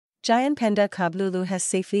Giant panda cub Lulu has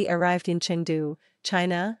safely arrived in Chengdu,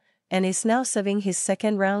 China, and is now serving his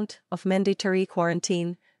second round of mandatory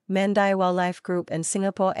quarantine, Mandai Wildlife Group and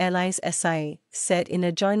Singapore Airlines SIA said in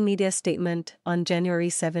a joint media statement on January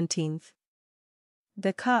 17.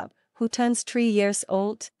 The cub, who turns 3 years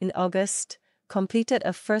old in August, completed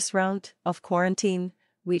a first round of quarantine,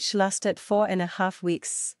 which lasted 4.5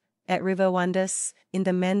 weeks, at River Wonders, in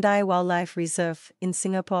the Mandai Wildlife Reserve in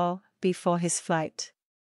Singapore, before his flight.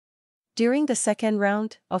 During the second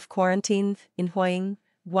round of quarantine in Hua Hin,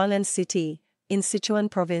 Guanglan City, in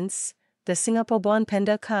Sichuan Province, the Singapore-born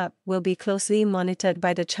panda cub will be closely monitored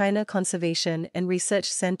by the China Conservation and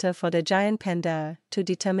Research Center for the Giant Panda to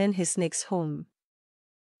determine his next home.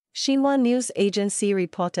 Xinhua News Agency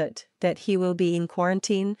reported that he will be in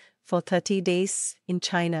quarantine for 30 days in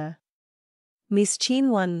China. Ms. Qin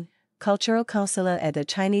Wan, cultural counselor at the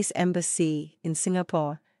Chinese Embassy in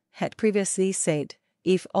Singapore, had previously said,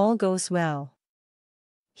 if all goes well,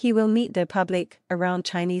 he will meet the public around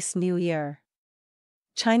Chinese New Year.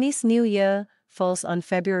 Chinese New Year falls on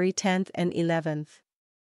February 10th and 11th.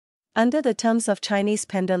 Under the terms of Chinese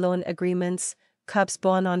panda loan agreements, cubs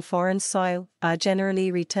born on foreign soil are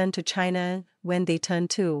generally returned to China when they turn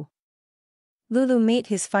 2. Lulu made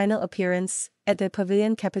his final appearance at the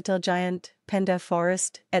Pavilion Capital Giant Panda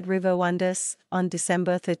Forest at River Wonders on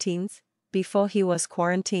December 13th, before he was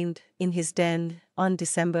quarantined in his den on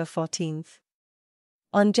December 14th.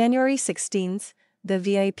 On January 16th, the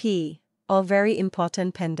VIP, or very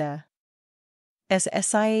important panda, as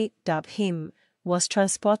SIA dubbed him, was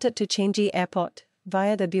transported to Changi Airport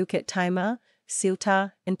via the Bukit Timah,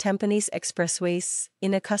 Silta, and Tampines expressways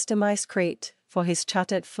in a customized crate for his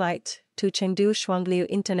chartered flight to Chengdu Shuangliu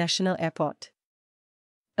International Airport.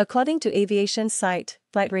 According to aviation site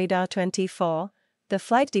Flight Radar 24, the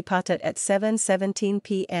flight departed at 7:17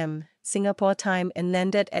 p.m. Singapore time and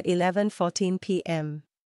landed at 11:14 p.m.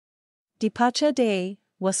 Departure day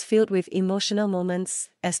was filled with emotional moments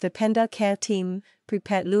as the Panda Care team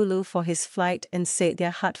prepared Lulu for his flight and said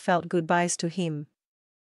their heartfelt goodbyes to him,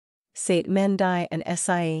 said Mandai and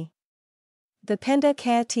SIA. The Panda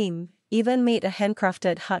Care team even made a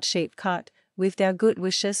handcrafted heart-shaped card with their good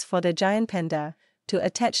wishes for the giant panda to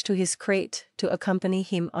attach to his crate to accompany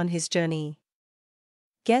him on his journey.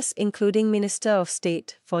 Guests including Minister of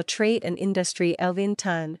State for Trade and Industry Alvin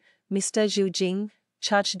Tan, Mr. Zhu Jing,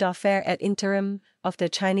 Charge d'Affaires at Interim of the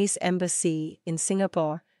Chinese Embassy in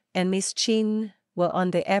Singapore, and Ms. Qin were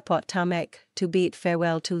on the airport tarmac to bid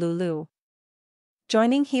farewell to Lulu.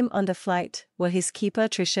 Joining him on the flight were his keeper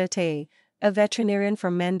Tricia Tay, a veterinarian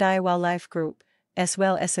from Mandai Wildlife Group, as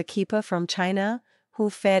well as a keeper from China,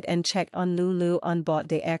 who fed and checked on Lulu on board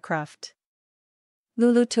the aircraft.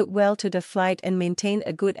 Lulu took well to the flight and maintained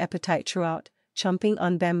a good appetite throughout, chomping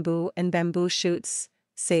on bamboo and bamboo shoots,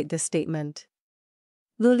 said the statement.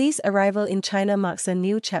 Lulu's arrival in China marks a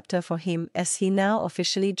new chapter for him as he now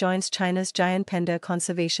officially joins China's giant panda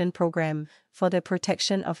conservation program for the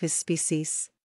protection of his species.